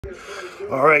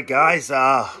All right, guys.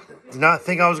 Did not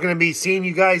think I was going to be seeing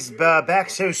you guys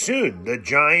back so soon. The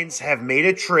Giants have made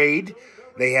a trade.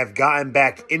 They have gotten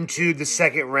back into the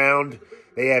second round.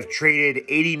 They have traded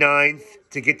 89th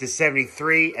to get to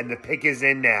 73, and the pick is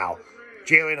in now.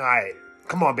 Jalin Hyatt.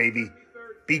 Come on, baby.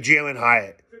 Be Jalin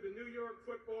Hyatt.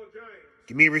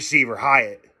 Give me a receiver,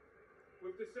 Hyatt.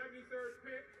 With the 73rd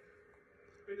pick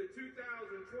in the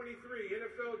 2023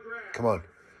 NFL Draft. Come on.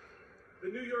 The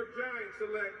New York Giants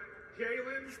select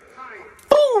Jalin Hyatt.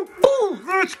 Boom, boom,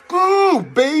 let's go,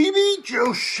 baby.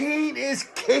 Joe Shane is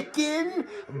kicking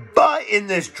butt in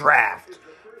this draft.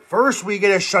 First, we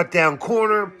get a shutdown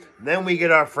corner. Then we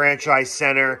get our franchise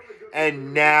center.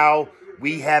 And now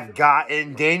we have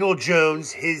gotten Daniel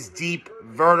Jones, his deep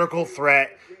vertical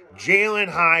threat. Jalin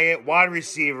Hyatt, wide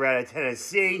receiver out of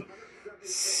Tennessee.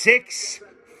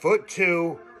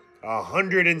 6'2",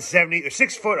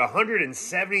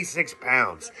 176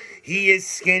 pounds. He is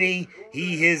skinny,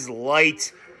 he is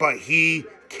light, but he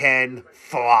can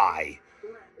fly.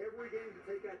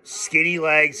 Skinny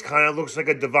legs, kind of looks like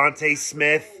a Devontae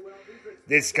Smith.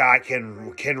 This guy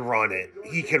can run it.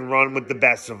 He can run with the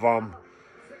best of them.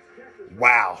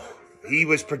 Wow. He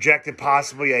was projected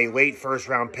possibly a late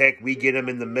first-round pick. We get him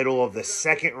in the middle of the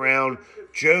second round.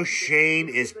 Joe Shane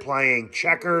is playing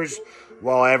checkers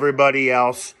while everybody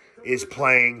else is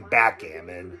playing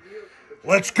backgammon.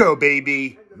 Let's go,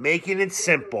 baby. Making it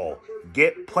simple.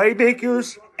 Get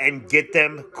playmakers and get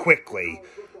them quickly.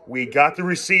 We got the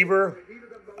receiver.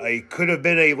 He could have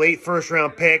been a late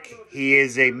first-round pick. He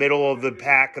is a middle of the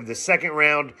pack of the second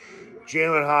round.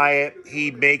 Jalin Hyatt,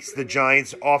 he makes the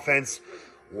Giants' offense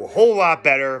a whole lot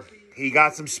better. He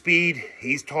got some speed.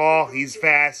 He's tall. He's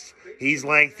fast. He's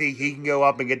lengthy. He can go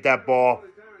up and get that ball.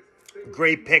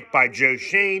 Great pick by Joe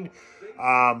Shane.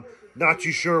 Not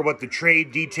too sure what the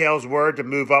trade details were to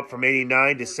move up from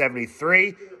 89 to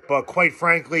 73. But quite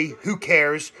frankly, who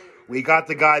cares? We got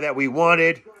the guy that we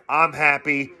wanted. I'm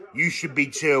happy. You should be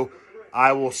too.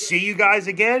 I will see you guys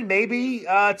again maybe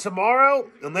tomorrow.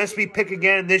 Unless we pick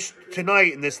again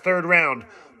tonight in this third round.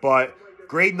 But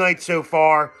great night so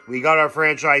far. We got our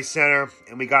franchise center,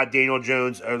 and we got Daniel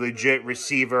Jones, a legit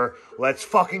receiver. Let's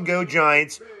fucking go,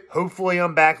 Giants. Hopefully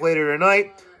I'm back later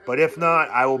tonight, but if not,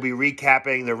 I will be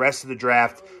recapping the rest of the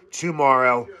draft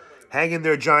tomorrow. Hang in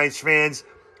there, Giants fans.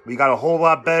 We got a whole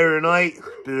lot better tonight.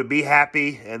 Be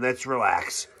happy, and let's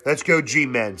relax. Let's go,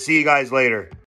 G-Men. See you guys later.